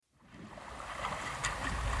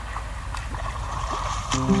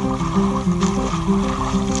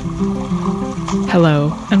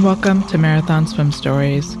Hello, and welcome to Marathon Swim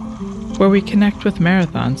Stories, where we connect with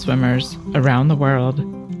marathon swimmers around the world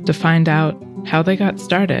to find out how they got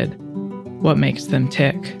started, what makes them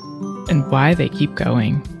tick, and why they keep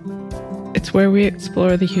going. It's where we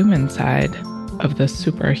explore the human side of the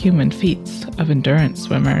superhuman feats of endurance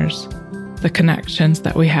swimmers, the connections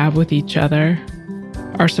that we have with each other,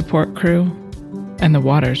 our support crew, and the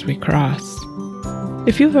waters we cross.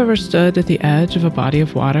 If you've ever stood at the edge of a body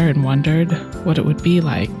of water and wondered what it would be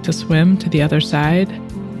like to swim to the other side,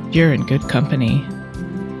 you're in good company.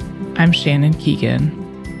 I'm Shannon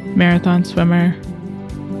Keegan, marathon swimmer,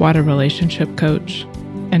 water relationship coach,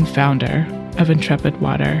 and founder of Intrepid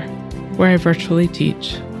Water, where I virtually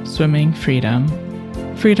teach swimming freedom.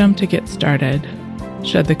 Freedom to get started,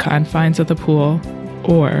 shed the confines of the pool,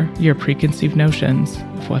 or your preconceived notions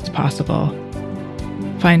of what's possible.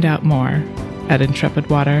 Find out more at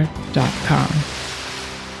intrepidwater.com.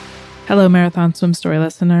 Hello, Marathon Swim Story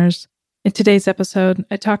listeners. In today's episode,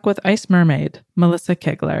 I talk with ice mermaid Melissa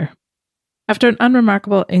Kegler. After an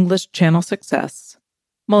unremarkable English Channel success,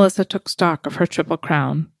 Melissa took stock of her Triple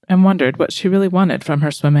Crown and wondered what she really wanted from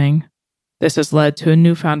her swimming. This has led to a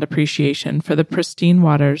newfound appreciation for the pristine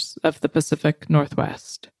waters of the Pacific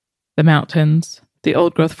Northwest, the mountains, the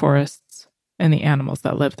old-growth forests, and the animals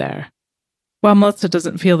that live there. While Melissa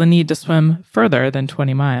doesn't feel the need to swim further than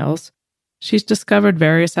 20 miles, she's discovered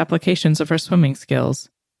various applications of her swimming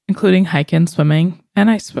skills, including hike-in swimming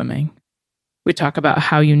and ice swimming. We talk about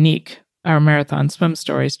how unique our marathon swim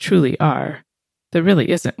stories truly are. There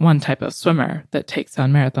really isn't one type of swimmer that takes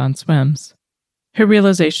on marathon swims. Her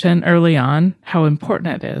realization early on how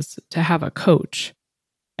important it is to have a coach,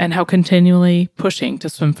 and how continually pushing to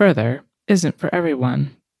swim further isn't for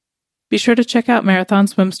everyone. Be sure to check out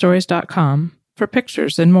marathonswimstories.com for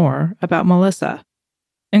pictures and more about Melissa,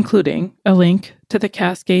 including a link to the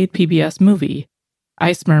Cascade PBS movie,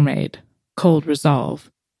 Ice Mermaid, Cold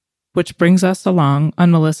Resolve, which brings us along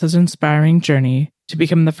on Melissa's inspiring journey to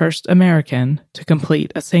become the first American to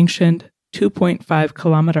complete a sanctioned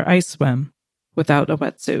 2.5-kilometer ice swim without a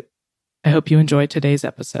wetsuit. I hope you enjoyed today's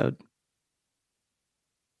episode.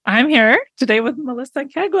 I'm here today with Melissa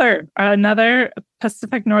Kegler, another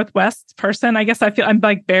Pacific Northwest person. I guess I feel I'm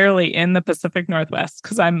like barely in the Pacific Northwest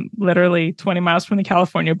because I'm literally 20 miles from the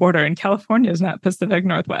California border, and California is not Pacific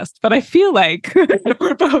Northwest, but I feel like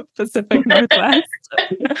we're both Pacific Northwest.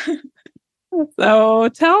 So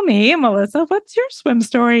tell me, Melissa, what's your swim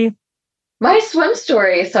story? My swim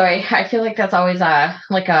story. So I feel like that's always a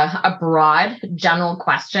broad general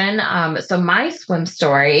question. So my swim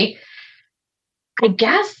story, I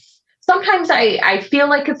guess sometimes I feel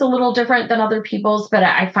like it's a little different than other people's, but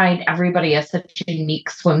I find everybody has such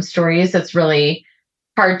unique swim stories. It's really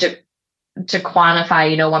hard to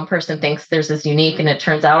quantify. You know, one person thinks theirs is unique, and it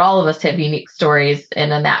turns out all of us have unique stories.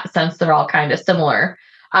 And in that sense, they're all kind of similar.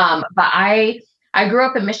 But I grew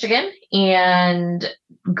up in Michigan and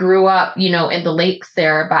grew up, in the lakes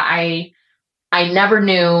there, but I never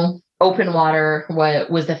knew open water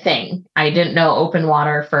was a thing. I didn't know open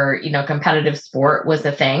water for, competitive sport was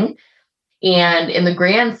a thing. And in the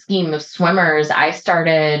grand scheme of swimmers, I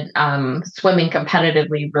started swimming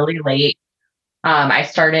competitively really late. I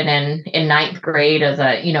started in ninth grade as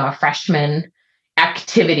a freshman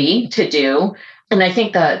activity to do. And I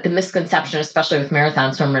think the misconception, especially with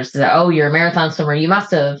marathon swimmers, is that, oh, you're a marathon swimmer. You must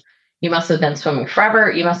have been swimming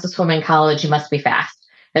forever. You must have swum in college. You must be fast.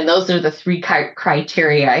 And those are the three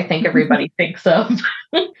criteria I think everybody thinks of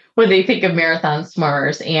when they think of marathon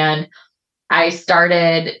swimmers. And I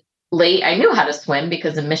started late. I knew how to swim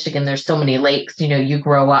because in Michigan, there's so many lakes. You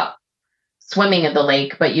grow up swimming in the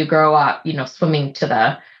lake, but you grow up, swimming to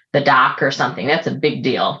the dock or something. That's a big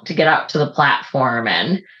deal to get up to the platform.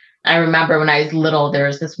 And I remember when I was little, there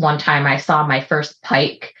was this one time I saw my first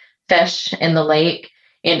pike fish in the lake.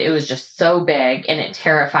 And it was just so big and it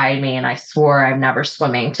terrified me. And I swore I'm never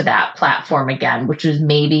swimming to that platform again, which was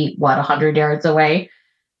maybe 100 yards away.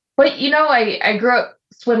 But, I grew up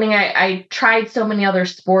swimming. I tried so many other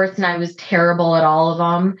sports and I was terrible at all of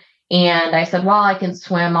them. And I said, well, I can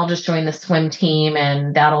swim. I'll just join the swim team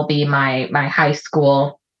and that'll be my high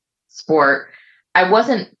school sport. I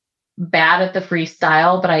wasn't bad at the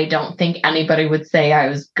freestyle, but I don't think anybody would say I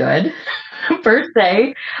was good per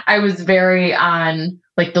se. I was very on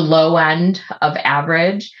like the low end of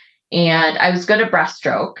average, and I was good at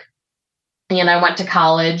breaststroke. And I went to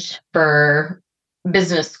college for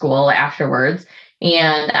business school afterwards,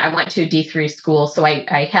 and I went to a D3 school. So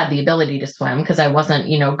I had the ability to swim because I wasn't,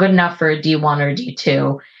 good enough for a D1 or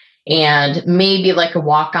D2, and maybe like a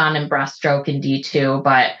walk-on in breaststroke in D2,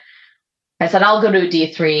 but I said, I'll go to a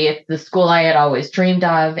D3. It's the school I had always dreamed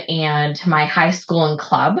of. And my high school and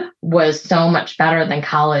club was so much better than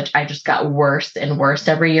college. I just got worse and worse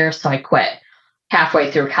every year. So I quit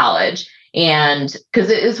halfway through college. And because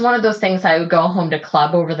it is one of those things, I would go home to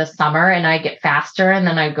club over the summer and I get faster. And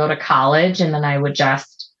then I'd go to college and then I would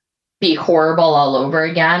just be horrible all over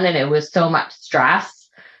again. And it was so much stress.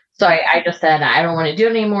 So I just said, I don't want to do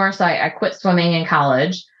it anymore. So I quit swimming in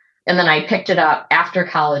college. And then I picked it up after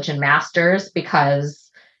college and master's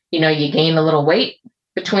because, you gain a little weight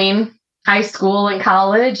between high school and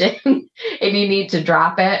college and you need to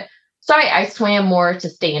drop it. So I swam more to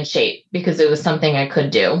stay in shape because it was something I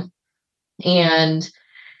could do. And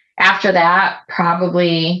after that,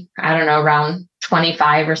 probably, I don't know, around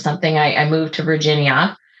 25 or something, I moved to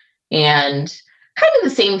Virginia and kind of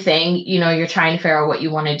the same thing. You're trying to figure out what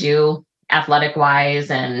you want to do athletic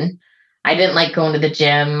wise. And I didn't like going to the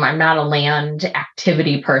gym. I'm not a land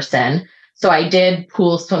activity person. So I did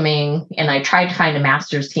pool swimming and I tried to find a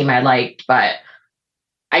master's team I liked, but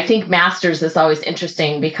I think masters is always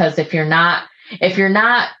interesting because if you're not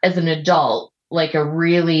as an adult, like a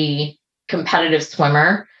really competitive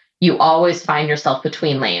swimmer, you always find yourself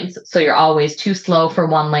between lanes. So you're always too slow for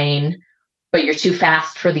one lane, but you're too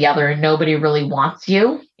fast for the other and nobody really wants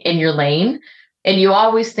you in your lane. And you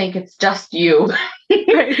always think it's just you.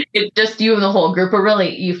 Right. It's just you and the whole group, but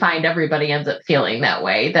really you find everybody ends up feeling that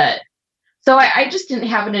way. So I just didn't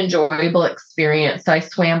have an enjoyable experience. So I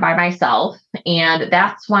swam by myself. And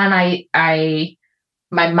that's when my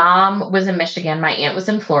mom was in Michigan, my aunt was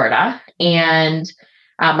in Florida, and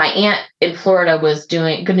my aunt in Florida was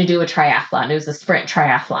going to do a triathlon. It was a sprint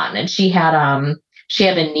triathlon. And she had a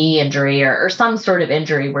knee injury or some sort of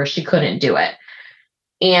injury where she couldn't do it.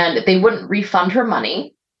 And they wouldn't refund her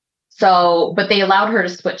money. So, but they allowed her to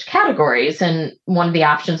switch categories. And one of the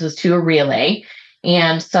options was to a relay.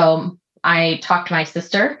 And so I talked to my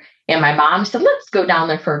sister and my mom said, let's go down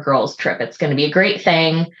there for a girls' trip. It's going to be a great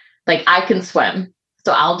thing. Like I can swim.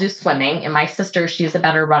 So I'll do swimming. And my sister, she's a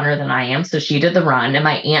better runner than I am. So she did the run and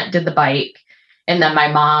my aunt did the bike. And then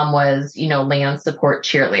my mom was, land support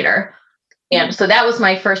cheerleader. And so that was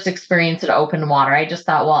my first experience at open water. I just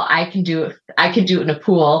thought, well, I can do it in a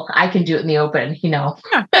pool. I can do it in the open,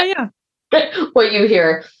 Yeah. what you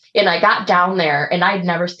hear. And I got down there and I'd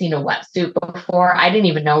never seen a wetsuit before. I didn't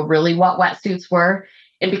even know really what wetsuits were.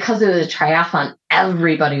 And because it was a triathlon,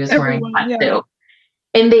 everybody was wearing a wetsuit. Yeah.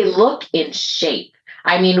 And they look in shape.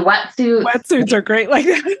 I mean, wetsuits are great like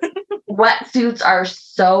that. Wetsuits are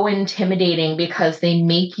so intimidating because they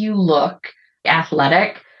make you look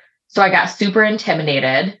athletic. So I got super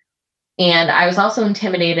intimidated. And I was also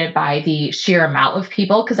intimidated by the sheer amount of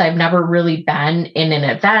people because I've never really been in an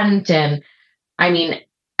event. And I mean,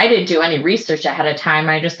 I didn't do any research ahead of time.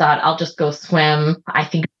 I just thought I'll just go swim. I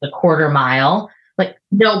think it's a quarter mile. Like,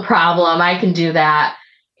 no problem. I can do that.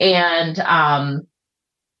 And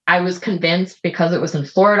I was convinced because it was in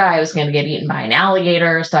Florida, I was going to get eaten by an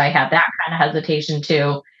alligator. So I had that kind of hesitation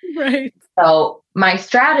too. Right. So my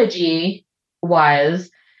strategy was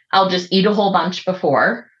I'll just eat a whole bunch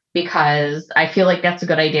before because I feel like that's a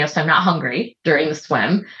good idea. So I'm not hungry during the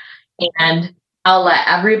swim. And I'll let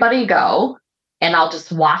everybody go and I'll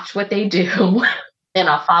just watch what they do and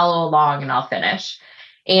I'll follow along and I'll finish.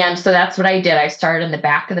 And so that's what I did. I started in the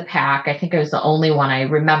back of the pack. I think I was the only one I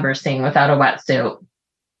remember seeing without a wetsuit.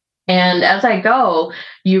 And as I go,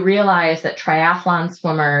 you realize that triathlon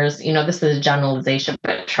swimmers, this is a generalization,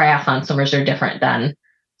 but triathlon swimmers are different than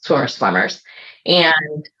swimmers.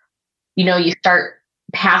 And, you start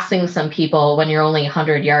passing some people when you're only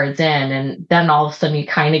 100 yards in, and then all of a sudden you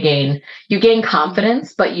kind of gain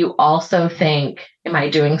confidence, but you also think, am I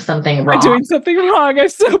doing something wrong?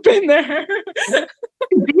 I've so been there.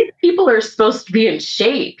 These people are supposed to be in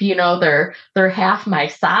shape, they're half my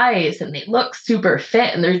size and they look super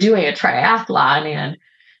fit and they're doing a triathlon. And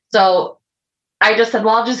so I just said,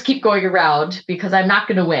 well, I'll just keep going around because I'm not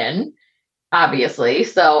going to win, obviously.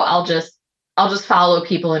 So I'll just follow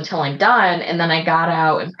people until I'm done. And then I got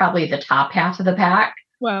out in probably the top half of the pack.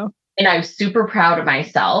 Wow. And I was super proud of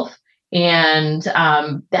myself. And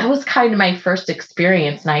that was kind of my first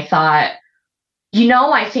experience. And I thought,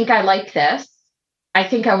 I think I like this. I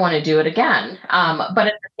think I want to do it again. But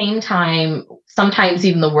at the same time, sometimes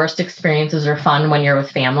even the worst experiences are fun when you're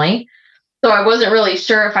with family. So I wasn't really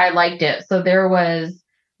sure if I liked it. So there was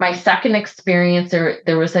my second experience.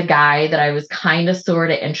 There was a guy that I was kind of sort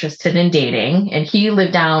of interested in dating, and he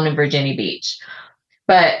lived down in Virginia Beach.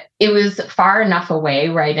 But it was far enough away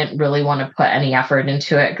where I didn't really want to put any effort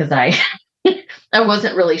into it because I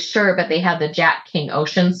wasn't really sure, but they had the Jack King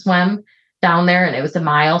Ocean Swim down there, and it was a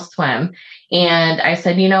mile swim. And I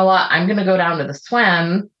said, you know what? I'm going to go down to the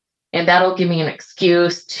swim, and that'll give me an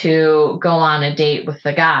excuse to go on a date with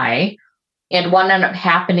the guy. And what ended up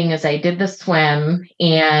happening is I did the swim,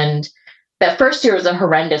 and that first year was a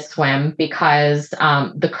horrendous swim because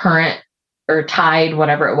the current or tide,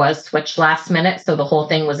 whatever it was, switched last minute. So the whole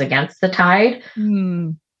thing was against the tide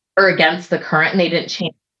or against the current, and they didn't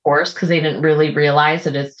change course because they didn't really realize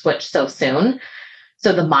it had switched so soon.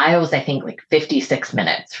 So the mile was, I think, like 56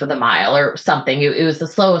 minutes for the mile or something. It was the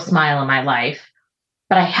slowest mile in my life,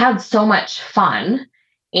 but I had so much fun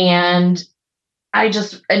and I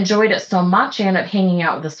just enjoyed it so much. I ended up hanging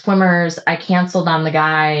out with the swimmers. I canceled on the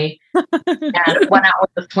guy and went out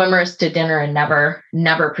with the swimmers to dinner and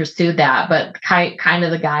never pursued that. But kind of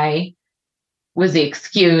the guy was the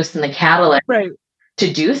excuse and the catalyst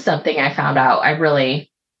to do something. I found out I really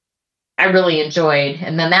enjoyed.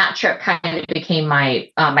 And then that trip kind of became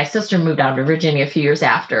my sister moved out to Virginia a few years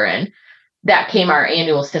after, and that came our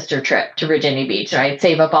annual sister trip to Virginia Beach. I'd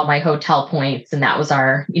save up all my hotel points, and that was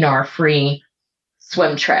our free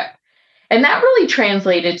swim trip. And that really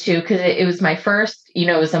translated to, because it was my first,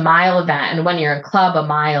 it was a mile event. And when you're in club, a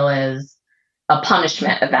mile is a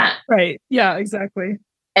punishment event. Right. Yeah, exactly.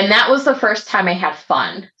 And that was the first time I had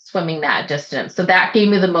fun swimming that distance. So that gave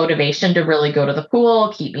me the motivation to really go to the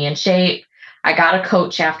pool, keep me in shape. I got a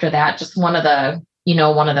coach after that, just one of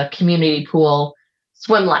the community pool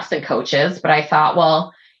swim lesson coaches. But I thought,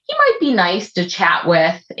 well, he might be nice to chat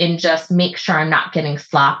with and just make sure I'm not getting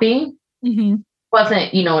sloppy. Mm-hmm.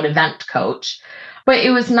 Wasn't, an event coach, but it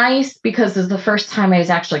was nice because it was the first time I was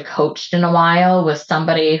actually coached in a while with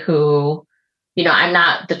somebody who, I'm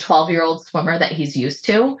not the 12-year-old swimmer that he's used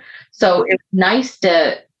to. So it's nice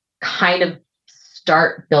to kind of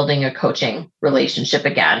start building a coaching relationship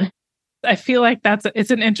again. I feel like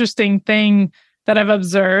it's an interesting thing that I've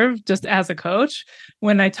observed just as a coach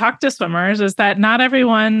when I talk to swimmers is that not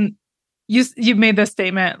everyone. You made this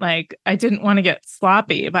statement like, I didn't want to get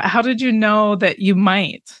sloppy, but how did you know that you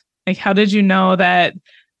might? Like, how did you know that,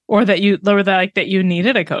 that you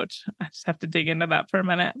needed a coach? I just have to dig into that for a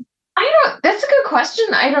minute. That's a good question.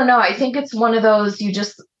 I don't know. I think it's one of those,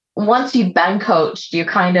 once you've been coached, you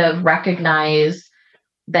kind of recognize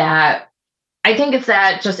that. I think it's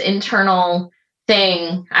that just internal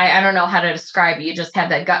thing. I don't know how to describe it. You just have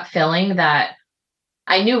that gut feeling that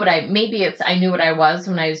I knew I knew what I was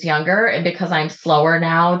when I was younger. And because I'm slower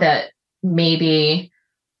now, that maybe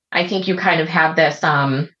I think you kind of have this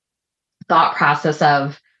thought process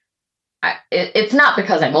of it's not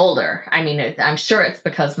because I'm older. I mean, I'm sure it's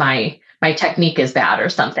because my technique is bad or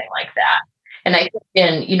something like that. And I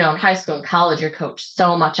think in high school and college, you're coached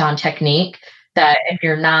so much on technique that if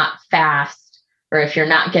you're not fast or if you're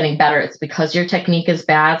not getting better, it's because your technique is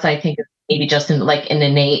bad. So I think it's maybe just an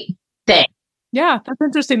innate thing. Yeah, that's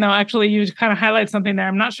interesting, though. Actually, you kind of highlight something there.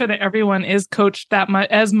 I'm not sure that everyone is coached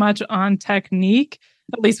as much on technique.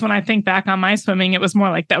 At least when I think back on my swimming, it was more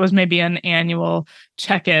like that was maybe an annual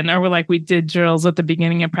check-in, or we did drills at the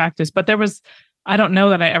beginning of practice. But I don't know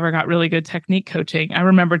that I ever got really good technique coaching. I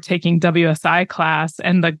remember taking WSI class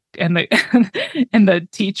and the and the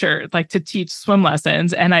teacher to teach swim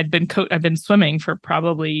lessons, and I've been swimming for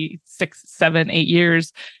probably 6, 7, 8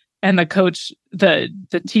 years. And the coach, the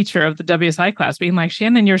teacher of the WSI class being like,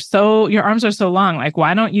 Shannon, your arms are so long. Like,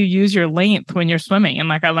 why don't you use your length when you're swimming?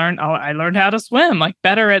 And I learned how to swim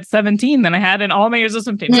better at 17 than I had in all my years of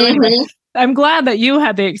swimming. So anyway, I'm glad that you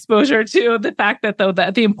had the exposure to the fact that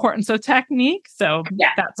the importance of technique. So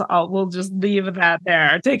that's all. We'll just leave that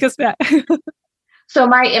there. Take us back. So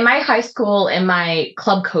in my high school, and my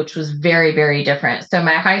club coach was very, very different. So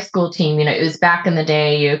my high school team, it was back in the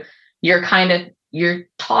day, you're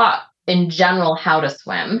taught in general how to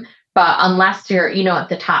swim, but unless you're, at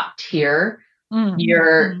the top tier,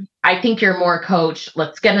 I think you're more coached.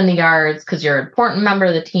 Let's get in the yards because you're an important member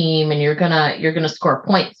of the team and you're gonna score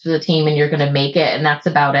points for the team and you're gonna make it, and that's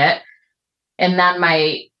about it. And then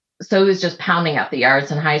so it was just pounding up the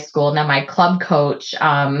yards in high school. And then my club coach,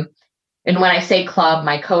 and when I say club,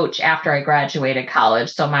 my coach after I graduated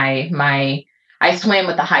college. So I swam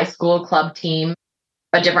with the high school club team,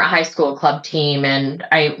 a different high school club team. And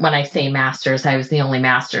when I say masters, I was the only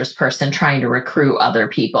masters person trying to recruit other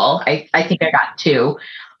people. I think I got 2,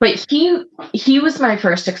 but he was my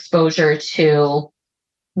first exposure to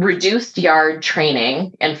reduced yard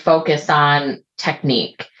training and focus on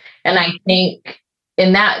technique. And I think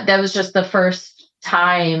that was just the first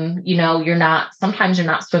time, sometimes you're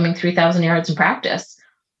not swimming 3,000 yards in practice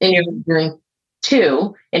and you're doing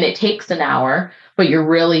 2 and it takes an hour, but you're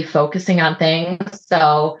really focusing on things.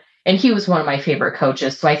 So, and he was one of my favorite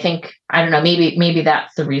coaches. So I think, I don't know, maybe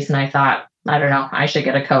that's the reason I thought I don't know, I should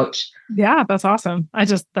get a coach. Yeah, that's awesome.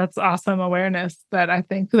 That's awesome awareness that I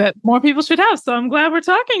think that more people should have. So I'm glad we're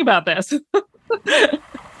talking about this.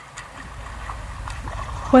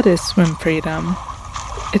 What is swim freedom?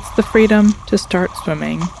 It's the freedom to start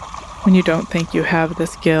swimming when you don't think you have the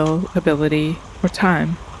skill, ability, or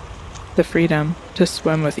time. The freedom to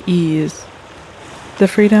swim with ease. The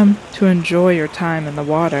freedom to enjoy your time in the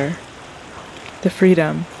water. The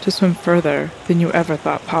freedom to swim further than you ever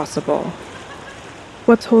thought possible.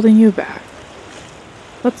 What's holding you back?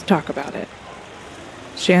 Let's talk about it.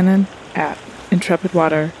 Shannon at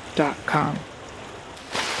intrepidwater.com.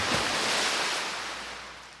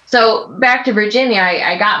 So back to Virginia,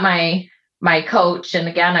 I got my coach, and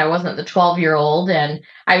again, I wasn't the 12-year-old, and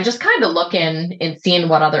I was just kind of looking and seeing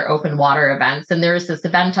what other open water events. And there was this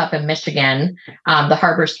event up in Michigan, the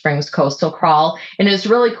Harbor Springs Coastal Crawl, and it was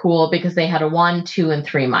really cool because they had a 1, 2, and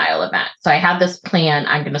 3 mile event. So I had this plan.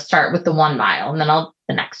 I'm going to start with the 1 mile, and then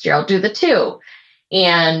the next year I'll do the 2.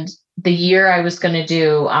 And the year I was going to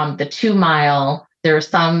do the 2 mile, there was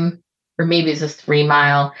some, or maybe it's a 3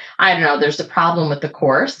 mile. I don't know. There's a problem with the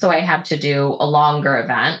course. So I had to do a longer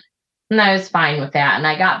event, and I was fine with that. And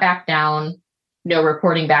I got back down,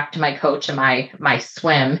 reporting back to my coach and my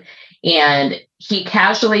swim. And he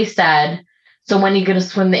casually said, "So when are you going to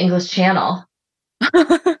swim the English Channel?"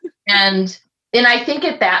 And I think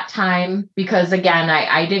at that time, because again,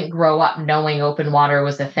 I didn't grow up knowing open water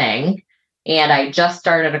was a thing, and I just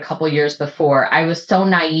started a couple years before, I was so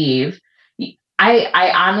naive.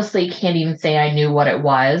 I honestly can't even say I knew what it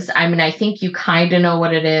was. I mean, I think you kind of know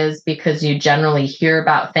what it is because you generally hear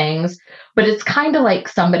about things, but it's kind of like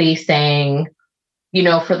somebody saying,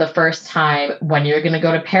 for the first time, when you're going to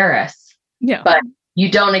go to Paris. Yeah. But you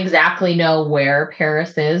don't exactly know where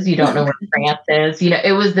Paris is. You don't know where France is.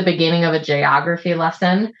 It was the beginning of a geography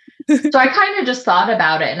lesson. So I kind of just thought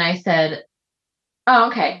about it and I said, "Oh,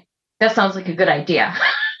 okay, that sounds like a good idea."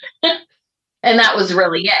 And that was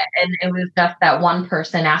really it. And it was just that one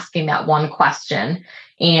person asking that one question.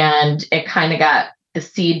 And it kind of got the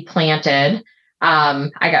seed planted.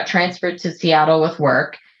 I got transferred to Seattle with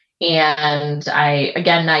work. And I,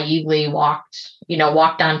 again, naively walked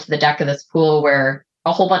onto the deck of this pool where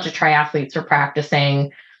a whole bunch of triathletes were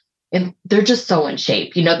practicing. And they're just so in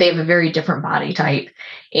shape. They have a very different body type.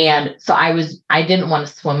 And so I didn't want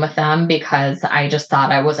to swim with them because I just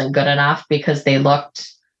thought I wasn't good enough because they looked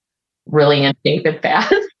really in shape and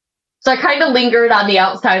fast. So I kind of lingered on the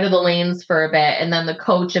outside of the lanes for a bit. And then the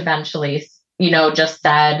coach eventually, just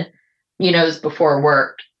said, it was before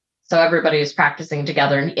work. So everybody was practicing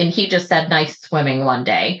together. And he just said, "Nice swimming" one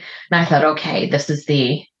day. And I thought, okay, this is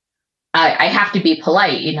I have to be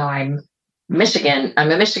polite. I'm a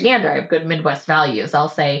Michigander. I have good Midwest values. I'll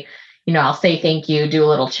say thank you, do a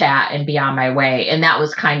little chat, and be on my way. And that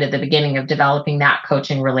was kind of the beginning of developing that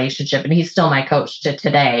coaching relationship. And he's still my coach to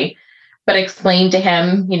today. But explained to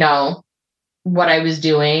him, what I was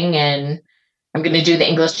doing, and I'm going to do the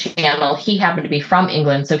English Channel. He happened to be from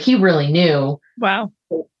England, so he really knew. Wow.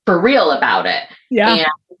 For real about it. Yeah. And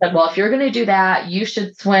he said, "Well, if you're going to do that, you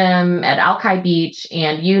should swim at Alki Beach,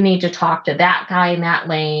 and you need to talk to that guy in that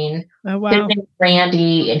lane. Oh, wow. His name's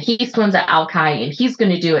Randy, and he swims at Alki, and he's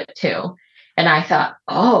going to do it too." And I thought,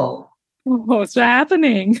 oh, what's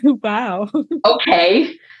happening? Wow.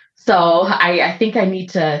 Okay. So I think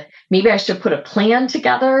maybe I should put a plan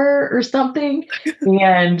together or something.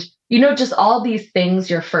 And, just all these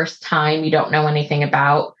things your first time, you don't know anything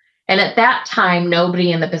about. And at that time,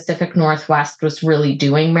 nobody in the Pacific Northwest was really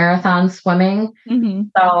doing marathon swimming. Mm-hmm.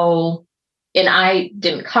 So, and I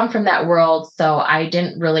didn't come from that world. So I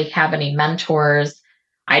didn't really have any mentors.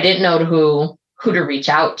 I didn't know who to reach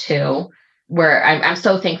out to. Where I'm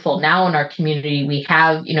so thankful now in our community, we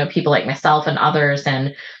have, people like myself and others,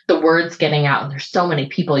 and the word's getting out, and there's so many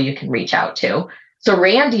people you can reach out to. So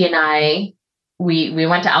Randy and I, we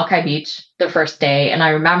went to Alki Beach the first day, and I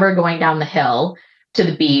remember going down the hill to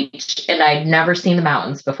the beach, and I'd never seen the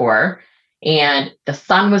mountains before. And the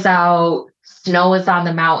sun was out, snow was on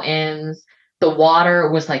the mountains. The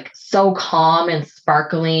water was like so calm and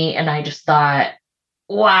sparkly. And I just thought,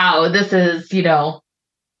 wow, this is,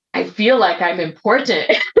 I feel like I'm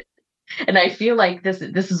important. And I feel like this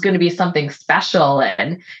is going to be something special.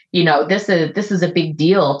 And, this is a big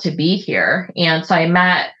deal to be here. And so I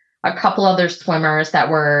met a couple other swimmers that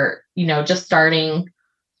were, just starting.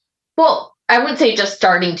 Well, I wouldn't say just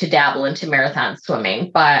starting to dabble into marathon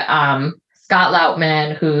swimming, but Scott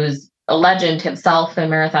Lautman, who's a legend himself in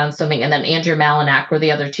marathon swimming, and then Andrew Malinak were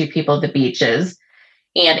the other two people at the beaches.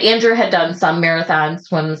 And Andrew had done some marathon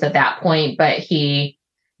swims at that point, but he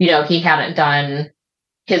hadn't done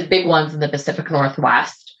his big ones in the Pacific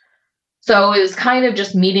Northwest. So it was kind of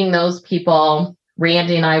just meeting those people.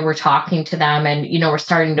 Randy and I were talking to them, and, we're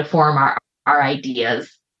starting to form our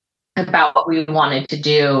ideas about what we wanted to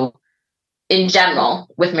do in general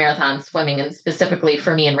with marathon swimming, and specifically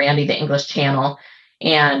for me and Randy, the English Channel.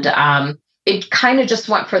 And it kind of just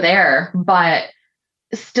went for there. But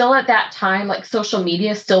still at that time, like, social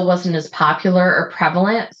media still wasn't as popular or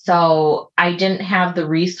prevalent. So I didn't have the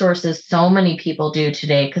resources so many people do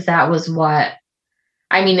today, because that was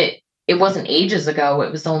it wasn't ages ago.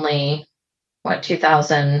 It was only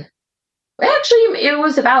 2000. Actually, it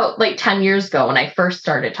was about like 10 years ago when I first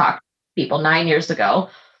started talking to people, 9 years ago.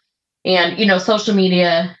 And, social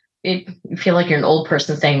media, you feel like you're an old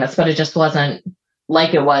person saying this, but it just wasn't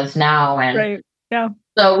like it was now. And right. Yeah.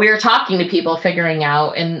 So we were talking to people, figuring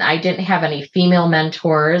out, and I didn't have any female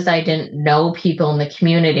mentors. I didn't know people in the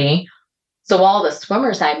community. So all the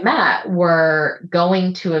swimmers I met were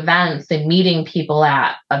going to events and meeting people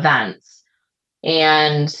at events.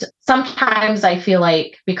 And sometimes I feel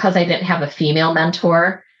like because I didn't have a female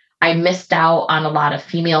mentor, I missed out on a lot of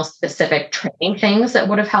female specific training things that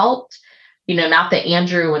would have helped. Not that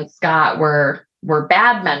Andrew and Scott were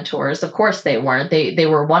bad mentors. Of course they weren't. They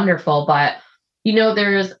were wonderful, but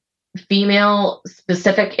there's female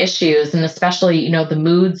specific issues, and especially, the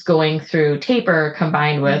moods going through taper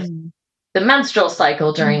combined with the menstrual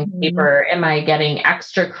cycle during taper. Am I getting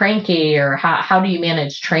extra cranky, or how do you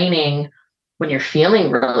manage training when you're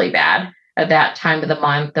feeling really bad at that time of the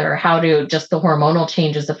month, or how do just the hormonal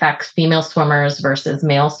changes affect female swimmers versus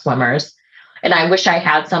male swimmers? And I wish I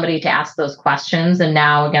had somebody to ask those questions. And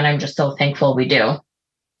now, again, I'm just so thankful we do.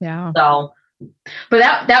 Yeah. So, but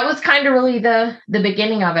that was kind of really the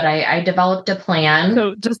beginning of it. I developed a plan.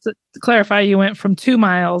 So just to clarify, you went from 2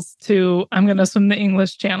 miles to I'm going to swim the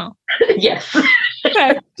English Channel. Yes.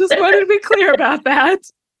 Okay. Just wanted to be clear about that.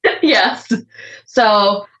 Yes.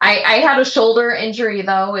 So I had a shoulder injury,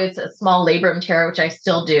 though. It's a small labrum tear, which I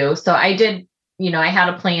still do. So I did, I had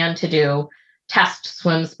a plan to do test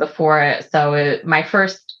swims before it. So my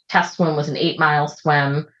first test swim was an 8-mile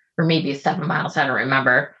swim, or maybe 7 miles. I don't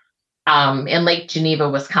remember. In Lake Geneva,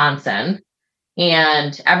 Wisconsin.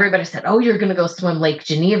 And everybody said, "Oh, you're going to go swim Lake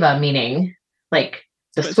Geneva," meaning like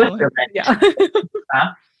the Switzerland. Yeah.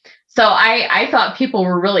 So I thought people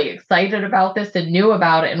were really excited about this and knew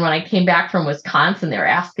about it. And when I came back from Wisconsin, they were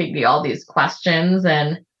asking me all these questions.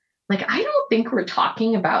 And like, I don't think we're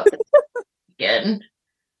talking about this again.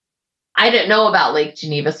 I didn't know about Lake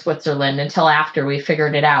Geneva, Switzerland until after we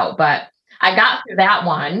figured it out. But I got through that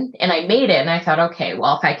one and I made it. And I thought, okay,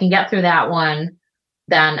 well, if I can get through that one,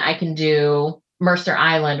 then I can do Mercer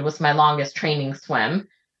Island was my longest training swim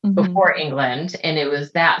before England. And it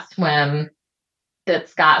was that swim that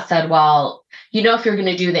Scott said, well, if you're going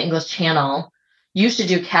to do the English Channel, you should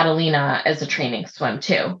do Catalina as a training swim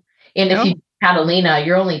too. And if you do Catalina,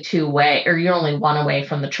 you're only you're only one away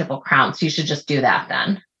from the Triple Crown. So you should just do that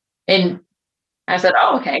then. And I said,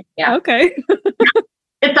 oh, okay. Yeah. Okay.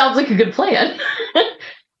 It sounds like a good plan.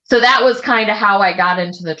 So that was kind of how I got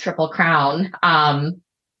into the Triple Crown. And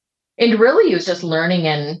really it was just learning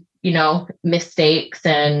and, mistakes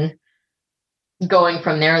and going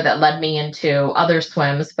from there that led me into other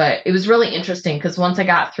swims. But it was really interesting because once I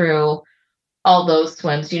got through all those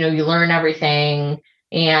swims, you learn everything.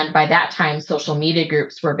 And by that time, social media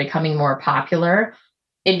groups were becoming more popular.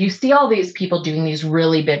 And you see all these people doing these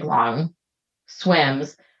really big, long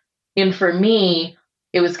swims. And for me,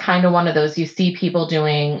 it was kind of one of those, you see people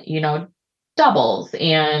doing, doubles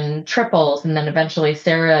and triples, and then eventually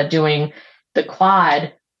Sarah doing the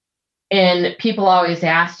quad. And people always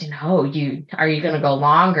asked, are you going to go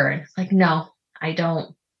longer? And it's like, no, I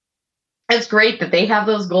don't. It's great that they have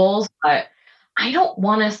those goals, but I don't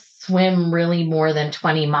want to swim really more than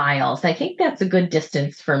 20 miles. I think that's a good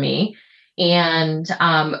distance for me. And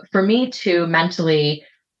for me too, mentally,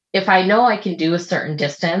 if I know I can do a certain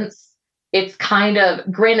distance, it's kind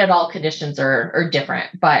of, granted, all conditions are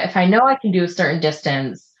different, but if I know I can do a certain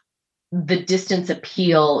distance, the distance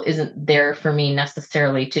appeal isn't there for me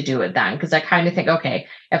necessarily to do it then. Because I kind of think, okay,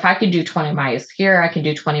 if I can do 20 miles here, I can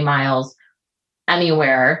do 20 miles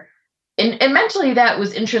anywhere. And mentally that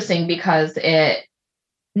was interesting because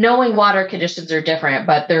knowing water conditions are different,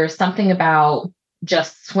 but there's something about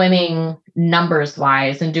just swimming numbers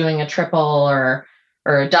wise and doing a triple or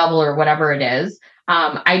a double or whatever it is.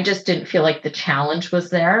 I just didn't feel like the challenge was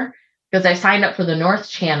there because I signed up for the North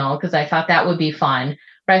Channel because I thought that would be fun.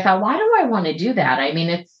 But I thought, why do I want to do that? I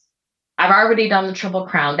mean, I've already done the Triple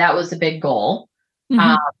Crown. That was a big goal.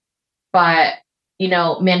 But,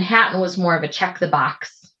 Manhattan was more of a check the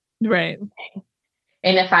box. Right. Thing.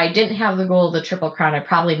 And if I didn't have the goal of the Triple Crown, I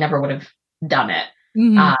probably never would have done it.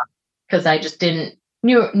 because I just didn't,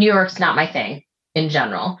 New York's not my thing in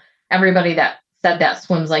general. Everybody that said that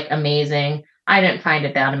swim's like amazing. I didn't find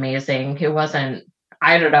it that amazing. It wasn't,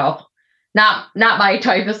 I don't know, not my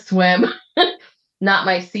type of swim, not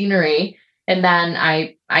my scenery. And then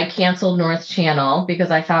I canceled North Channel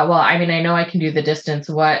because I thought, well, I mean, I know I can do the distance.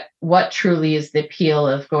 What truly is the appeal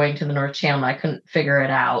of going to the North Channel? I couldn't figure it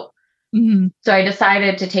out. Mm-hmm. So I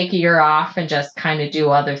decided to take a year off and just kind of do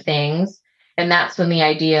other things. And that's when the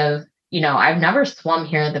idea of, I've never swum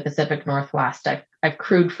here in the Pacific Northwest. I've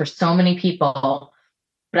crewed for so many people,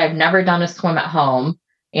 but I've never done a swim at home.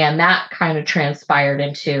 And that kind of transpired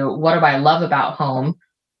into, what do I love about home?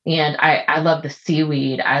 And I love the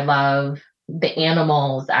seaweed. I love the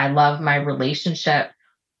animals. I love my relationship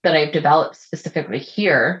that I've developed specifically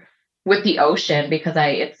here with the ocean, because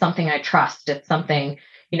it's something I trust. It's something,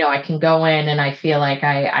 I can go in and I feel like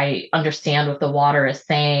I understand what the water is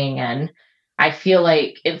saying. And I feel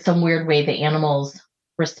like in some weird way, the animals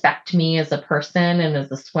respect me as a person and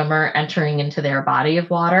as a swimmer entering into their body of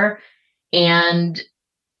water. And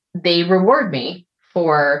they reward me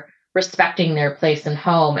for respecting their place and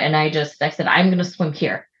home. And I said, I'm going to swim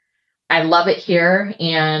here. I love it here.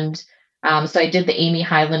 And so I did the Amy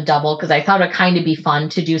Highland double because I thought it'd kind of be fun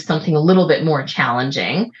to do something a little bit more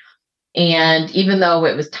challenging. And even though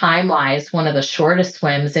it was time-wise one of the shortest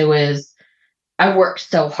swims, I worked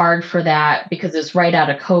so hard for that because it's right out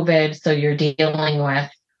of COVID. So you're dealing with,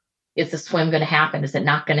 is the swim going to happen? Is it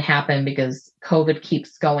not going to happen? Because COVID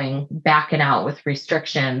keeps going back and out with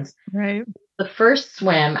restrictions. Right. The first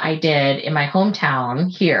swim I did in my hometown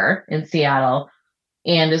here in Seattle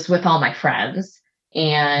and is with all my friends.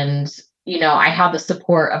 And, I had the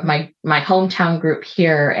support of my hometown group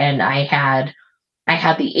here, and I had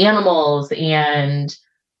the animals and,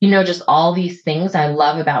 just all these things I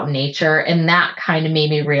love about nature. And that kind of made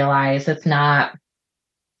me realize I'm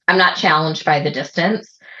not challenged by the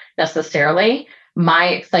distance necessarily. My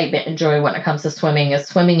excitement and joy when it comes to swimming is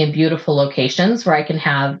swimming in beautiful locations where I can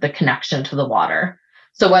have the connection to the water.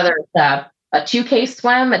 So whether it's a 2K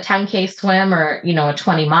swim, a 10K swim, or, a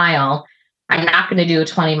 20-mile, I'm not going to do a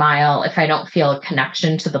 20-mile if I don't feel a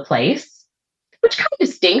connection to the place, which kind of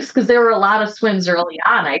stinks because there were a lot of swims early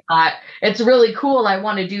on. I thought it's really cool. I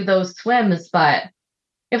want to do those swims, but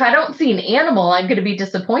if I don't see an animal, I'm going to be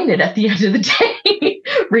disappointed at the end of the day,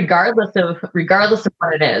 regardless of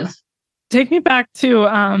what it is. Take me back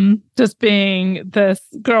to just being this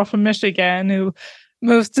girl from Michigan who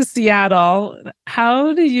moves to Seattle.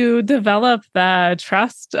 How do you develop the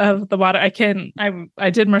trust of the water? I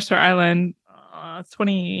did Mercer Island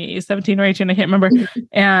 2017 or 18, I can't remember.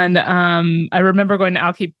 And I remember going to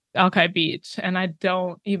Alki Beach, and I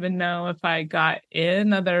don't even know if I got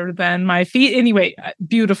in other than my feet. Anyway,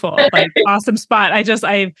 beautiful, like awesome spot.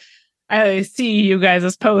 I see you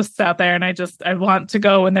guys' posts out there, and I want to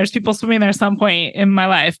go, and there's people swimming there at some point in my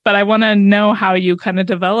life, but I want to know how you kind of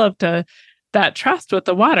developed that trust with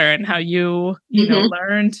the water and how you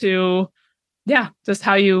learn to, just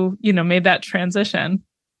how you made that transition.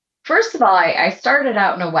 First of all, I started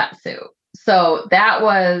out in a wetsuit. So that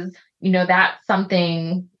was, that's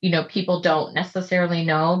something, people don't necessarily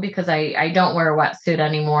know because I don't wear a wetsuit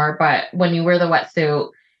anymore. But when you wear the wetsuit,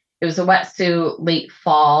 it was a wetsuit late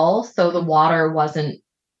fall. So the water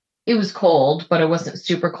it was cold, but it wasn't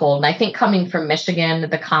super cold. And I think coming from Michigan,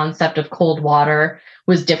 the concept of cold water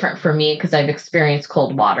was different for me because I've experienced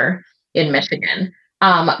cold water in Michigan.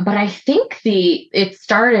 But I think it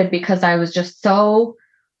started because I was just so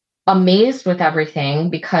amazed with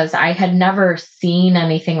everything because I had never seen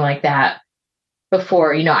anything like that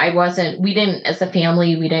before. We didn't, as a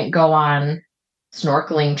family, we didn't go on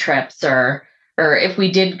snorkeling trips or if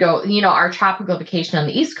we did go, our tropical vacation on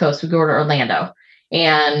the East Coast, we go to Orlando,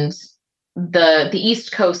 and the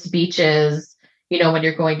East Coast beaches, when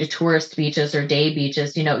you're going to tourist beaches or day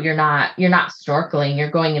beaches, you're not snorkeling,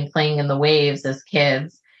 you're going and playing in the waves as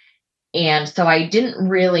kids. And so I didn't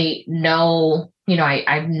really know,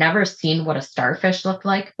 I've never seen what a starfish looked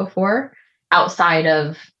like before outside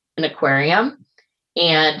of an aquarium.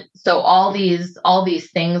 And so all these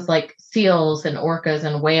things like seals and orcas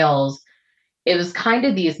and whales, it was kind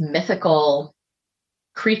of these mythical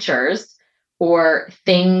creatures or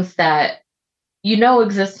things that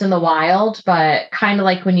exist in the wild, but kind of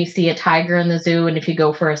like when you see a tiger in the zoo and if you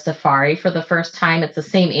go for a safari for the first time, it's the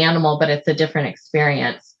same animal, but it's a different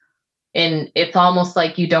experience. And it's almost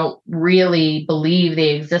like you don't really believe they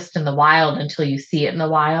exist in the wild until you see it in the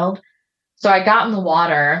wild. So I got in the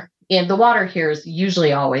water, and the water here is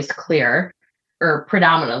usually always clear or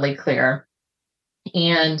predominantly clear.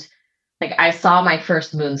 And like I saw my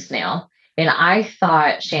first moon snail, and I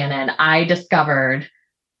thought, Shannon, I discovered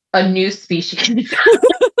a new species in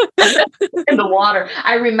the water.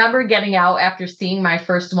 I remember getting out after seeing my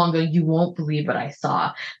first one, going, you won't believe what I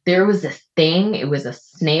saw. There was this thing, it was a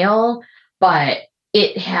snail, but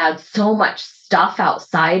it had so much stuff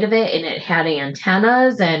outside of it, and it had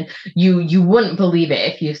antennas, and you wouldn't believe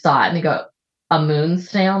it if you saw it. And they go, a moon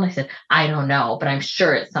snail? And I said, I don't know, but I'm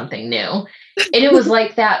sure it's something new. And it was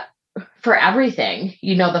like that for everything.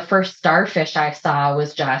 The first starfish I saw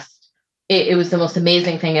was just, it was the most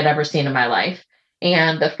amazing thing I'd ever seen in my life.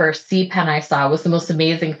 And the first sea pen I saw was the most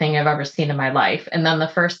amazing thing I've ever seen in my life. And then the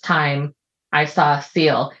first time I saw a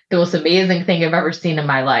seal, the most amazing thing I've ever seen in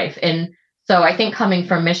my life. And so I think coming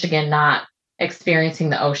from Michigan, not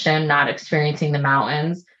experiencing the ocean, not experiencing the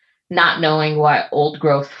mountains, not knowing what old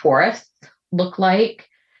growth forests look like,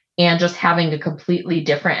 and just having a completely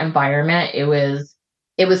different environment, it was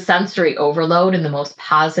sensory overload in the most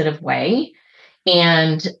positive way.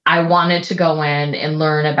 And I wanted to go in and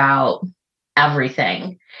learn about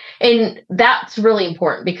everything. And that's really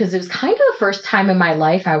important because it was kind of the first time in my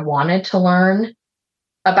life I wanted to learn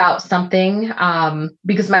about something,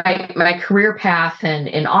 because my career path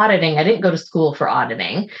in auditing, I didn't go to school for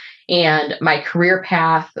auditing. And my career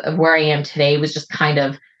path of where I am today was just kind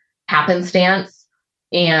of happenstance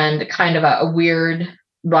and kind of a weird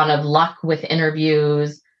run of luck with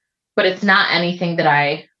interviews. But it's not anything that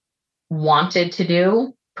I wanted to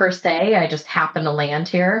do per se. I just happened to land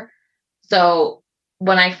here. So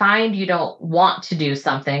when I find you don't want to do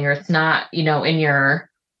something, or it's not,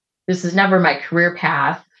 this is never my career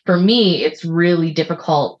path, for me, it's really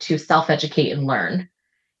difficult to self-educate and learn.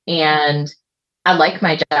 And I like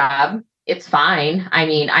my job. It's fine. I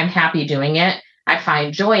mean, I'm happy doing it. I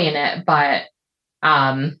find joy in it. But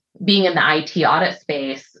being in the IT audit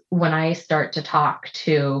space, when I start to talk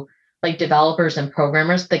to like developers and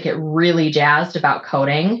programmers that get really jazzed about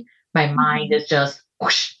coding, my mind is just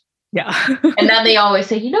whoosh. Yeah. And then they always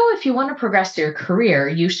say, if you want to progress your career,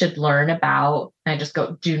 you should learn about, and I just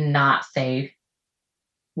go, do not say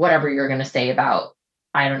whatever you're going to say about,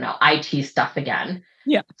 I don't know, IT stuff again.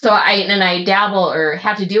 Yeah. So I dabble or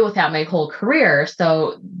have to deal with that my whole career.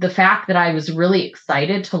 So the fact that I was really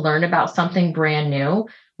excited to learn about something brand new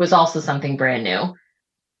was also something brand new.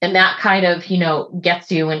 And that kind of, gets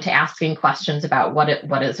you into asking questions about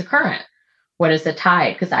what is a current, what is a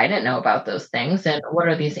tide, because I didn't know about those things, and what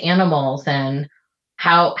are these animals, and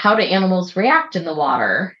how do animals react in the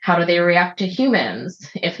water? How do they react to humans?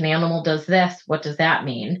 If an animal does this, what does that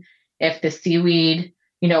mean? If the seaweed,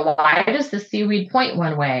 why does the seaweed point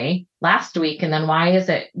one way last week, and then why is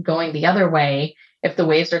it going the other way if the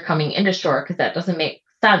waves are coming into shore? Because that doesn't make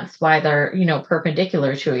sense why they're,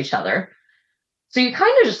 perpendicular to each other. So you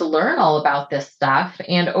kind of just learn all about this stuff.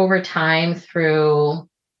 And over time, through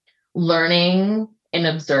learning and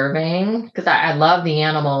observing, because I love the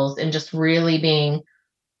animals, and just really being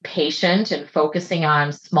patient and focusing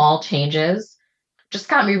on small changes, just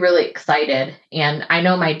got me really excited. And I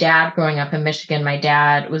know my dad, growing up in Michigan, my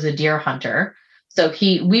dad was a deer hunter. So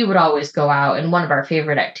we would always go out, and one of our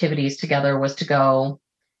favorite activities together was to go,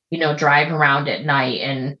 drive around at night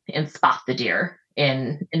and spot the deer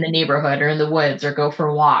in the neighborhood or in the woods, or go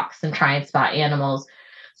for walks and try and spot animals.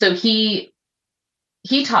 So he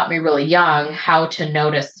taught me really young how to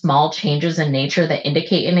notice small changes in nature that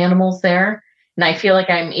indicate an animal's there. And I feel like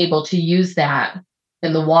I'm able to use that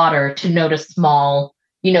in the water to notice small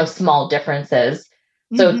differences.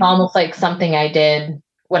 So It's almost like something I did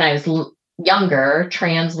when I was younger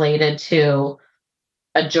translated to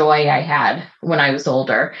a joy I had when I was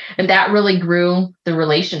older. And that really grew the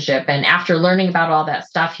relationship. And after learning about all that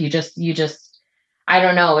stuff, you just, I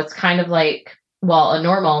don't know, it's kind of like, a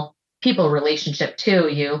normal people relationship too.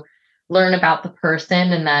 You learn about the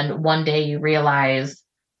person, and then one day you realize,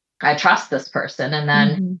 I trust this person. And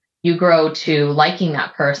then you grow to liking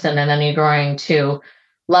that person, and then you're growing to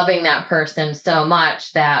loving that person so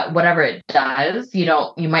much that whatever it does, you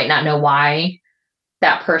might not know why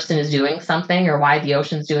that person is doing something or why the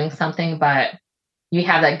ocean's doing something, but you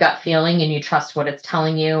have that gut feeling and you trust what it's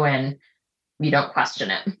telling you, and you don't question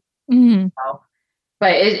it. So,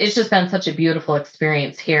 but it's just been such a beautiful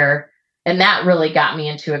experience here. And that really got me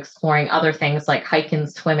into exploring other things like hiking,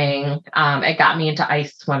 swimming. It got me into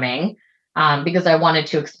ice swimming because I wanted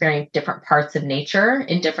to experience different parts of nature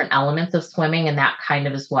in different elements of swimming. And that kind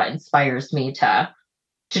of is what inspires me to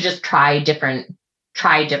just try different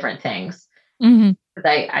things.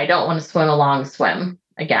 I don't want to swim a long swim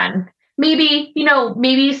again. Maybe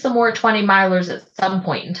some more 20 milers at some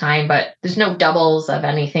point in time, but there's no doubles of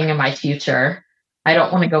anything in my future. I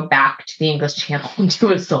don't want to go back to the English Channel and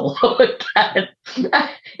do a solo again.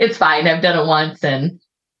 It's fine. I've done it once, and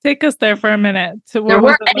Take us there for a minute. So There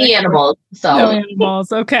weren't any animals. So no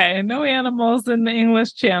animals. Okay. No animals in the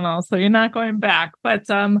English Channel. So you're not going back. But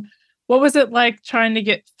what was it like trying to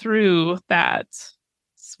get through that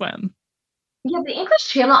swim? yeah, the English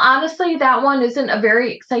Channel, honestly, that one isn't a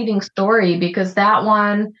very exciting story because that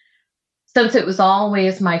one, since it was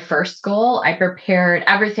always my first goal, I prepared,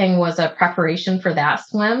 everything was a preparation for that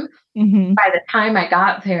swim. Mm-hmm. By the time I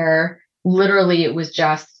got there, literally it was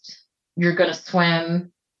just, you're going to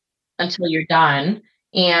swim until you're done.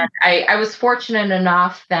 And I was fortunate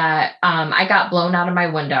enough that I got blown out of my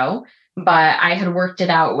window, but I had worked it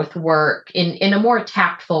out with work in a more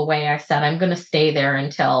tactful way. I said, I'm going to stay there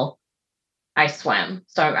until I swim.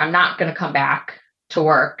 So I'm not going to come back to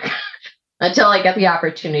work until I get the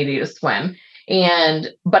opportunity to swim.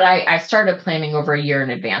 But I started planning over a year in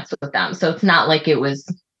advance with them. So it's not like it was,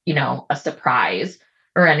 a surprise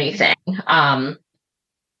or anything.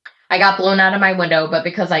 I got blown out of my window, but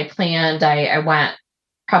because I planned, I went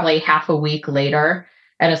probably half a week later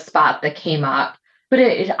at a spot that came up. But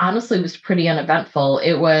it honestly was pretty uneventful.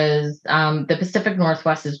 It was the Pacific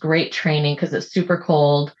Northwest is great training because it's super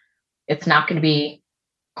cold. It's not going to be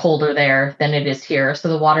colder there than it is here. So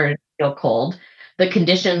the water is still cold. The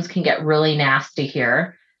conditions can get really nasty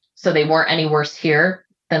here. So they weren't any worse here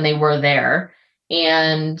than they were there.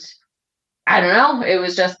 And I don't know. It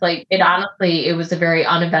was just like, it was a very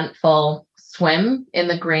uneventful swim in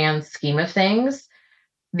the grand scheme of things.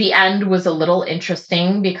 The end was a little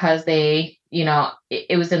interesting because it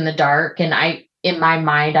was in the dark. And in my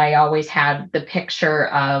mind, I always had the picture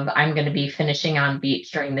of I'm going to be finishing on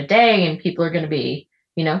beach during the day and people are going to be,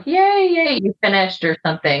 yay, you finished or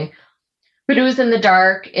something. But it was in the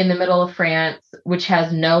dark in the middle of France, which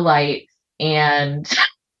has no lights. And,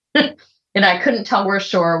 and I couldn't tell where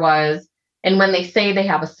shore was. And when they say they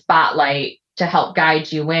have a spotlight to help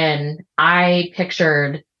guide you in, I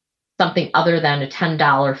pictured something other than a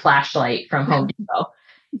 $10 flashlight from Home Depot.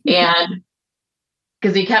 And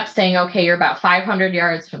because he kept saying, okay, you're about 500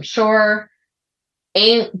 yards from shore,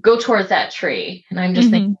 go towards that tree. And I'm just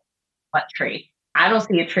thinking, what tree? I don't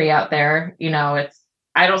see a tree out there.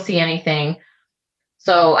 I don't see anything.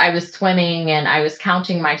 So I was swimming and I was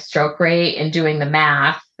counting my stroke rate and doing the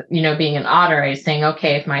math, being an otter, I was saying,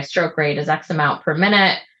 okay, if my stroke rate is X amount per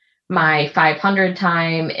minute, my 500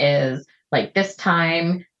 time is like this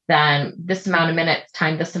time, then this amount of minutes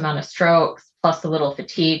time, this amount of strokes, plus a little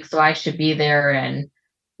fatigue. So I should be there in,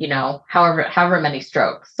 however many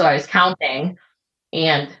strokes. So I was counting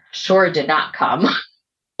and shore did not come.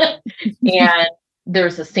 And there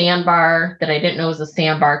was a sandbar that I didn't know was a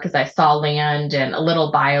sandbar because I saw land and a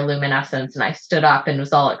little bioluminescence, and I stood up and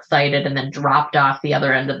was all excited and then dropped off the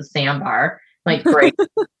other end of the sandbar. Like, great,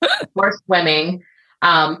 we're swimming.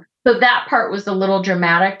 So that part was a little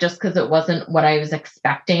dramatic just because it wasn't what I was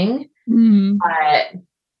expecting. Mm. But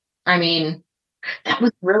I mean, that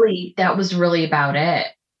was really about it.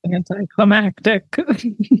 Anticlimactic.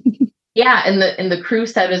 Yeah, and the crew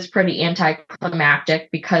said it was pretty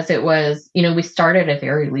anticlimactic because it was, we started at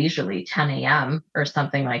very leisurely 10 a.m. or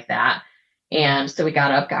something like that. And so we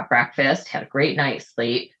got up, got breakfast, had a great night's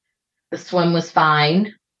sleep. The swim was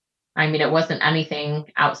fine. I mean, it wasn't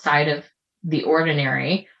anything outside of the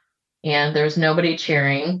ordinary. And there's nobody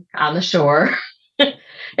cheering on the shore.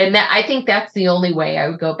 And I think that's the only way I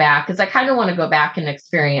would go back, because I kind of want to go back and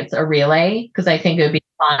experience a relay because I think it would be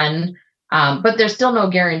fun. But there's still no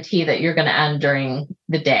guarantee that you're going to end during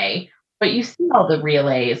the day. But you see all the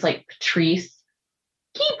relays, like Patrice,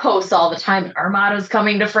 he posts all the time, Armada's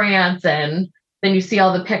coming to France. And then you see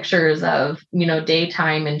all the pictures of,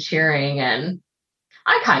 daytime and cheering. And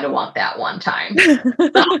I kind of want that one time.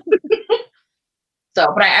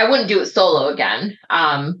 But I wouldn't do it solo again.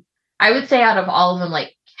 I would say out of all of them,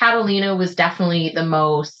 like Catalina was definitely the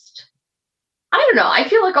most, I don't know. I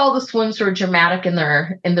feel like all the swims were dramatic in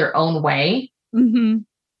their own way. Mm-hmm.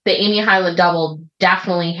 The Amy Highland Double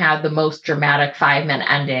definitely had the most dramatic 5-minute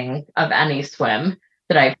ending of any swim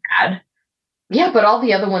that I've had. Yeah, but all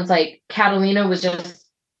the other ones, like Catalina, was just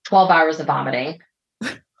 12 hours of vomiting.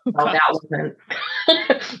 That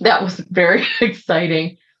was very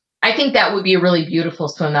exciting. I think that would be a really beautiful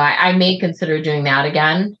swim, though. I may consider doing that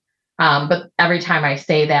again. But every time I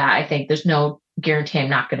say that, I think there's no guarantee I'm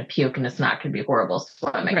not going to puke and it's not going to be horrible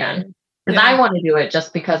swim again. Because I want to do it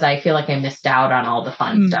just because I feel like I missed out on all the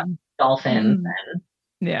fun stuff, dolphins.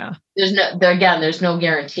 And there's no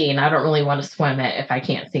guarantee, and I don't really want to swim it if I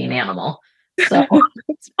can't see an animal. So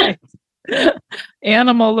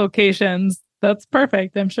animal locations. That's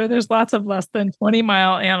perfect. I'm sure there's lots of less than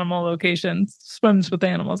 20-mile animal locations, swims with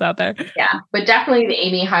animals out there. Yeah, but definitely the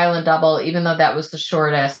Amy Highland Double, even though that was the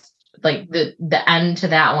shortest, like the end to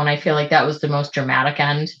that one, I feel like that was the most dramatic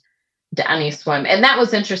end to any swim. And that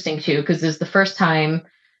was interesting too, because it's the first time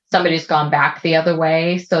somebody's gone back the other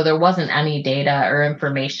way. So there wasn't any data or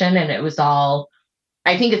information. And it was all,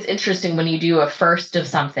 I think it's interesting when you do a first of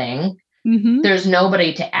something, there's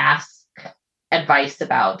nobody to ask advice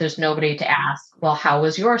about. There's nobody to ask, well, how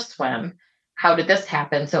was your swim? How did this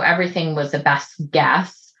happen? So everything was a best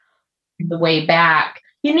guess. The way back,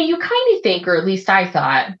 you know, you kind of think, or at least I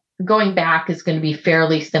thought, going back is going to be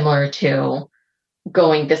fairly similar to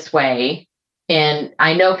going this way. And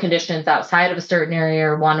I know conditions outside of a certain area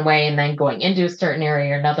are one way, and then going into a certain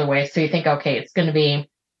area another way. So you think, okay, it's going to be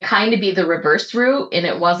kind of be the reverse route. And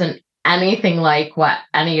it wasn't anything like what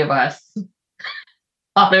any of us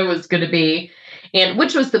thought it was going to be. And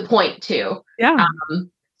which was the point too. Yeah.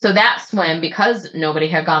 So that swim, because nobody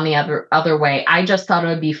had gone the other way, I just thought it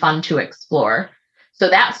would be fun to explore. So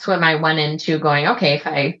that swim I went into going,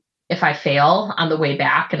 okay, if I fail on the way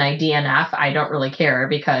back and I DNF, I don't really care,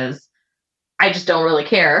 because I just don't really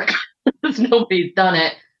care because nobody's done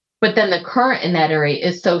it. But then the current in that area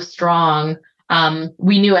is so strong.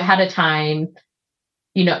 We knew ahead of time,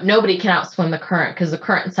 you know, nobody can outswim the current, because the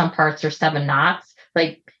current in some parts are 7 knots.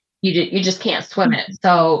 Like you just can't swim it.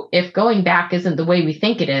 So if going back isn't the way we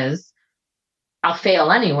think it is, I'll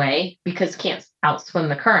fail anyway, because can't outswim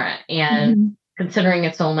the current. And considering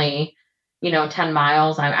it's only, you know, 10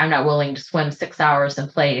 miles, I'm not willing to swim 6 hours in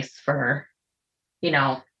place for, you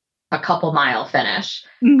know, a couple mile finish.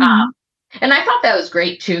 And I thought that was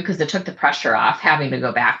great too, because it took the pressure off having to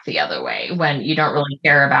go back the other way when you don't really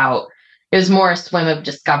care about, it was more a swim of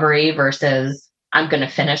discovery versus I'm going to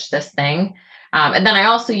finish this thing. And then I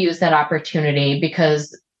also use that opportunity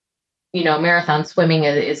because, you know, marathon swimming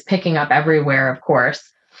is picking up everywhere, of course,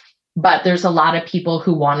 but there's a lot of people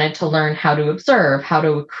who wanted to learn how to observe, how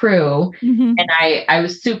to accrue. And I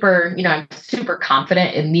was super, you know, I'm super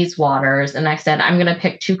confident in these waters. And I said, I'm going to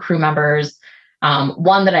pick 2 crew members.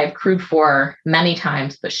 One that I've crewed for many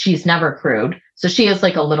times, but she's never crewed. So she has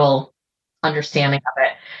like a little understanding of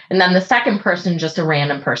it. And then the second person, just a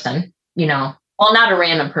random person, you know, well, not a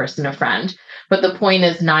random person, a friend. But the point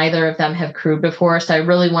is, neither of them have crewed before. So I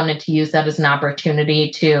really wanted to use that as an opportunity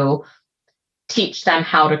to teach them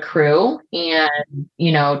how to crew and,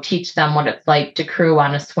 you know, teach them what it's like to crew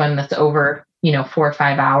on a swim that's over, you know, 4 or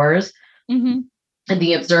 5 hours. And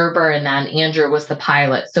the observer, and then Andrew was the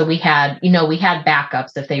pilot. So we had, you know, we had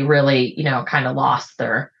backups if they really, you know, kind of lost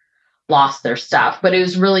their stuff. But it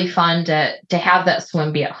was really fun to have that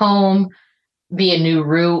swim be at home, be a new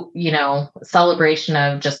route, you know, celebration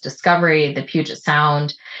of just discovery, the Puget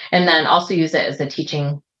Sound, and then also use it as a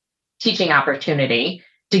teaching opportunity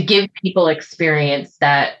to give people experience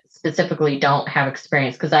that specifically don't have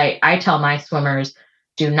experience. Because I tell my swimmers,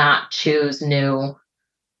 do not choose new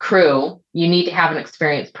crew. You need to have an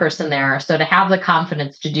experienced person there. So to have the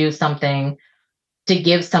confidence to do something to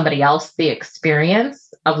give somebody else the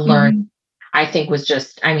experience of learning, I think was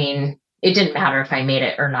just, I mean, it didn't matter if I made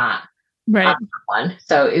it or not. Right. One.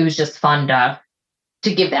 So it was just fun to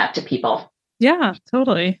give that to people. Yeah,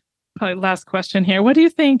 totally. Probably last question here. What do you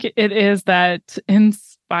think it is that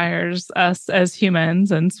inspires us as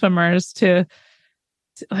humans and swimmers to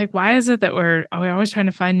like, why is it that we're always trying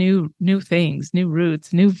to find new things, new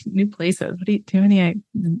routes, new places? Do you have any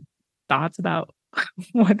thoughts about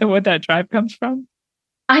what that drive comes from?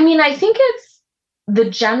 I mean, I think it's the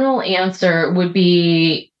general answer would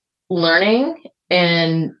be learning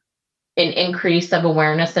and an increase of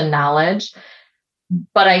awareness and knowledge.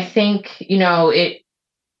 But I think, you know, it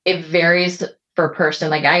varies per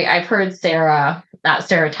person. Like I've heard not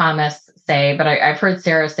Sarah Thomas say, but I've heard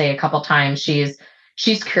Sarah say a couple times she's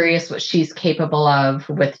curious what she's capable of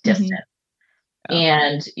with distance.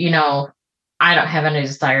 And, you know, I don't have any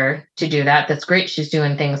desire to do that. That's great. She's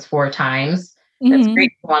doing things 4 times. That's great.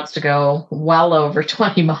 She wants to go well over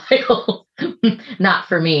 20 miles. Not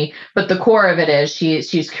for me, but the core of it is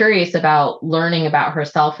she's curious about learning about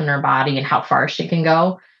herself and her body and how far she can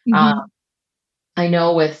go. I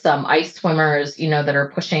know with some ice swimmers, you know, that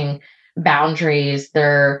are pushing boundaries,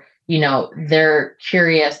 they're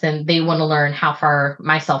curious and they want to learn how far,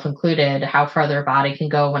 myself included, how far their body can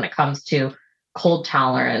go when it comes to cold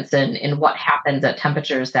tolerance and what happens at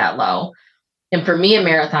temperatures that low. And for me in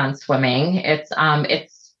marathon swimming, it's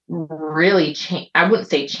really I wouldn't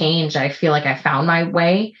say change. I feel like I found my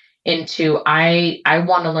way into, I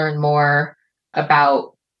want to learn more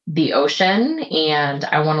about the ocean, and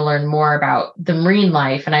I want to learn more about the marine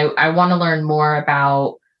life. And I want to learn more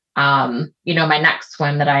about, you know, my next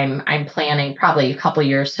swim that I'm planning probably a couple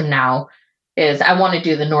years from now is I want to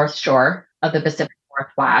do the North Shore of the Pacific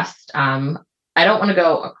Northwest. I don't want to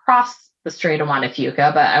go across the Strait of Juan de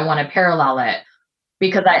Fuca, but I want to parallel it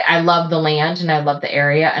because I love the land and I love the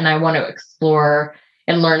area, and I want to explore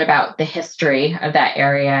and learn about the history of that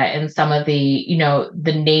area and some of the,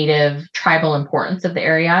 the native tribal importance of the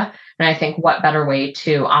area. And I think what better way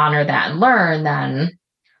to honor that and learn than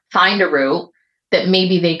find a route that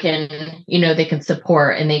maybe they can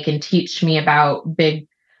support, and they can teach me about big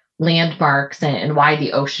landmarks and why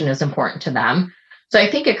the ocean is important to them. So I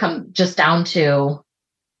think it comes just down to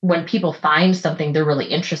when people find something they're really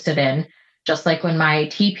interested in, just like when my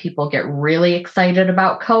IT people get really excited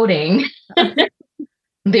about coding,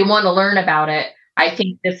 they want to learn about it. I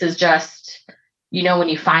think this is just, when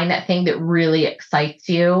you find that thing that really excites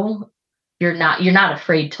you, you're not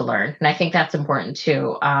afraid to learn. And I think that's important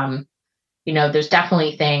too. There's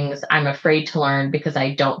definitely things I'm afraid to learn because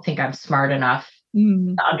I don't think I'm smart enough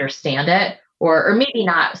to understand it, or maybe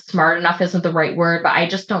not smart enough isn't the right word, but I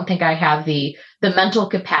just don't think I have the mental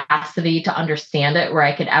capacity to understand it where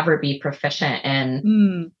I could ever be proficient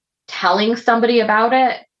in telling somebody about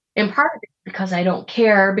it. In part because I don't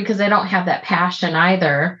care, because I don't have that passion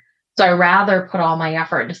either. So I rather put all my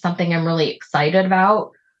effort into something I'm really excited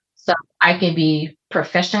about, so I can be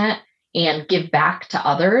proficient and give back to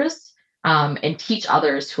others, and teach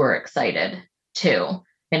others who are excited too,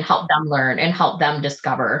 and help them learn and help them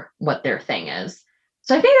discover what their thing is.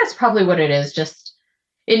 So I think that's probably what it is. Just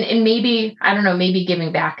and maybe, I don't know, maybe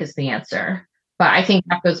giving back is the answer, but I think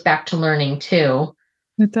that goes back to learning too.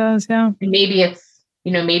 It does, yeah. And maybe it's,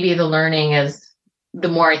 maybe the learning is, the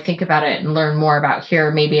more I think about it and learn more about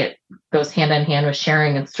here, maybe it goes hand in hand with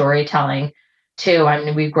sharing and storytelling too. I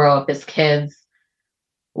mean, we grow up as kids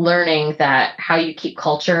learning that how you keep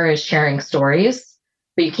culture is sharing stories,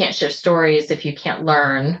 but you can't share stories if you can't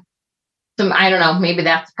learn. So I don't know, maybe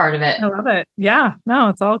that's part of it. I love it. Yeah, no,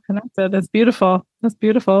 it's all connected. That's beautiful. That's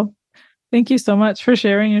beautiful. Thank you so much for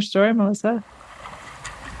sharing your story, Melissa.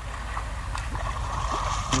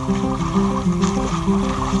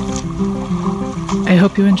 I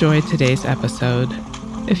hope you enjoyed today's episode.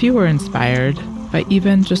 If you were inspired by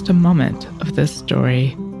even just a moment of this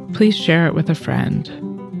story, please share it with a friend.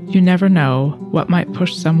 You never know what might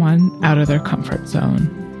push someone out of their comfort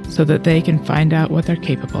zone so that they can find out what they're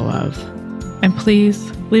capable of. And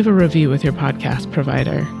please leave a review with your podcast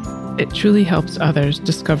provider. It truly helps others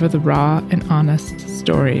discover the raw and honest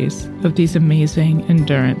stories of these amazing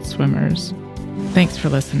endurance swimmers. Thanks for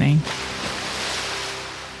listening.